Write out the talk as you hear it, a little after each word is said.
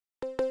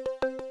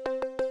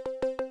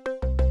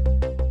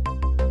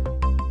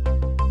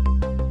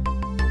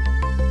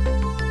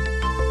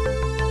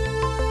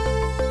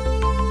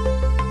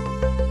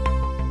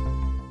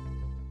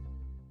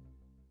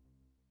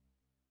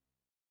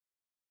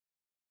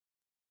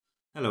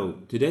Hello,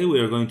 today we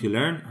are going to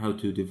learn how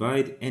to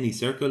divide any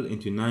circle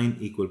into 9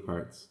 equal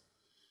parts.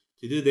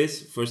 To do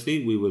this,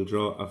 firstly we will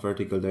draw a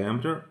vertical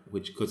diameter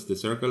which cuts the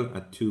circle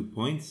at 2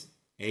 points,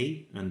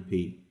 A and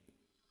P.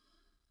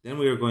 Then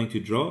we are going to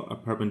draw a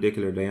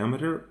perpendicular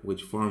diameter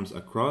which forms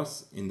a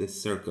cross in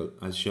this circle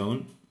as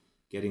shown,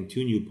 getting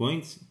 2 new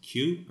points,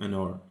 Q and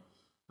R.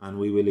 And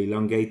we will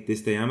elongate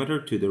this diameter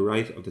to the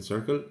right of the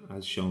circle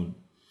as shown.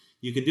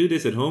 You can do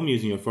this at home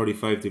using your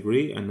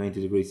 45° and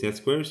 90° set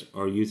squares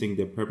or using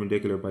the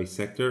perpendicular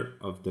bisector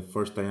of the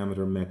first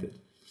diameter method.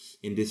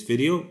 In this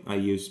video, I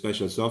use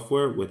special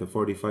software with a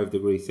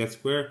 45° set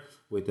square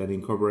with an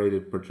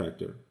incorporated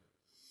protractor.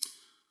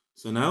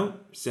 So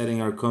now,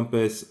 setting our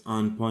compass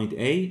on point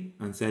A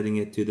and setting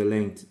it to the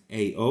length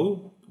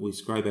AO, we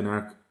scribe an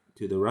arc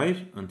to the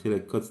right until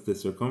it cuts the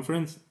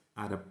circumference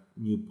at a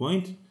new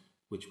point,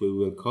 which we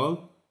will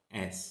call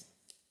S.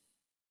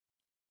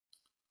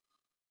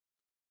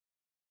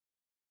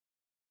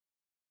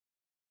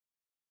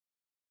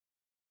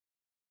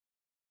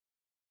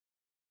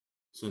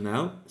 So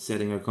now,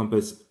 setting our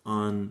compass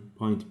on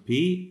point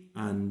P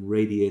and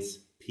radius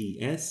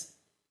PS,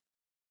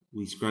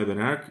 we scribe an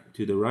arc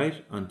to the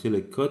right until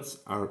it cuts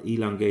our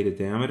elongated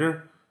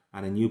diameter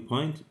at a new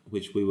point,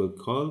 which we will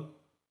call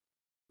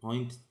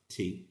point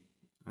T,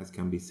 as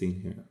can be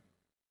seen here.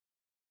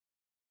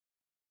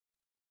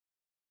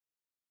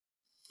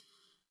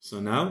 So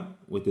now,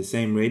 with the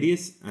same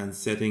radius and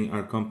setting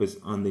our compass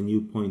on the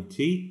new point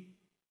T,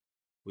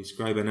 we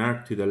scribe an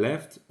arc to the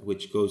left,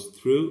 which goes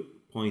through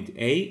point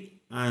A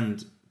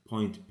and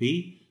point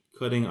P,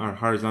 cutting our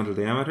horizontal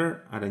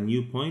diameter at a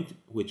new point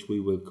which we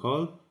will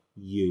call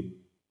U,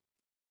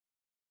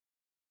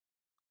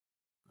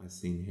 as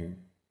seen here.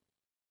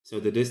 So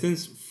the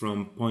distance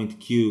from point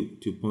Q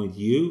to point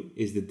U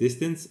is the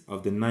distance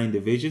of the 9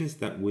 divisions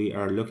that we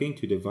are looking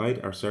to divide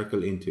our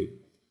circle into.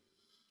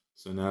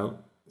 So now,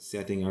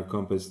 setting our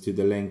compass to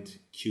the length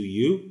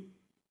QU,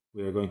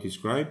 we are going to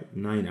scribe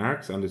 9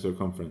 arcs on the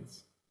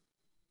circumference.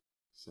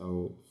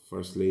 So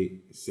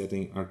firstly,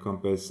 setting our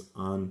compass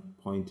on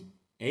point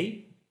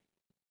A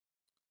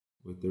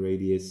with the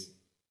radius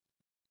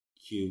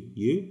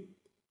QU,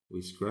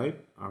 we scribe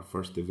our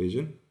first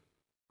division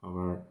of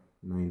our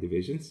 9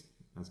 divisions,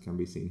 as can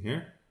be seen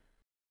here.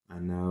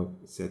 And now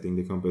setting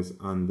the compass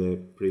on the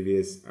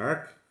previous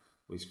arc,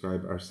 we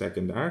scribe our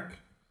second arc.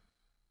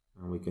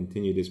 And we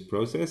continue this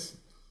process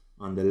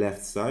on the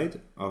left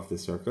side of the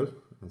circle,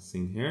 as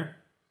seen here.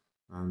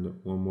 And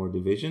one more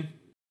division.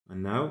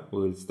 And now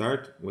we'll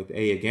start with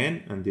A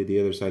again and do the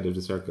other side of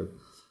the circle.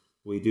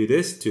 We do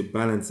this to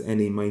balance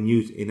any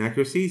minute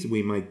inaccuracies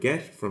we might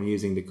get from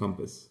using the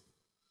compass.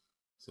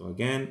 So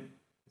again,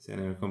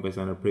 setting our compass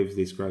on our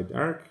previously scribed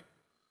arc.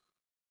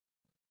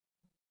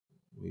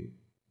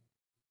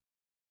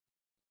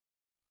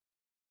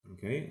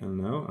 Okay, and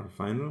now our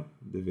final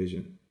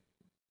division.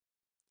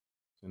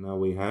 So now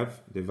we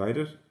have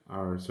divided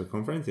our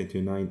circumference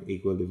into 9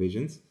 equal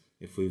divisions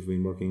if we've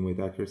been working with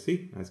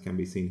accuracy, as can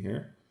be seen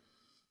here.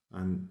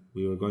 And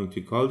we are going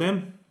to call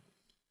them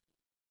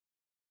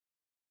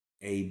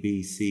A,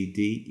 B, C,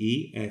 D,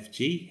 E, F,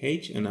 G,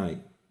 H, and I.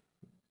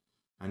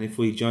 And if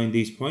we join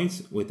these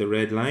points with a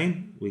red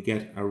line, we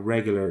get a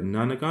regular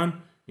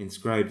nonagon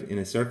inscribed in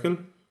a circle.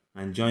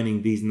 And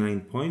joining these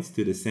 9 points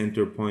to the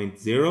center point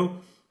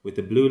 0 with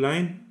the blue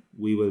line,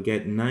 we will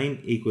get 9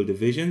 equal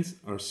divisions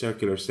or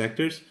circular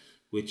sectors,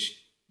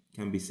 which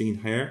can be seen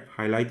here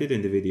highlighted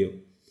in the video.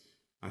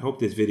 I hope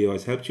this video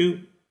has helped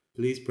you.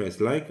 Please press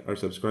like or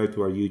subscribe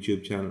to our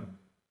YouTube channel.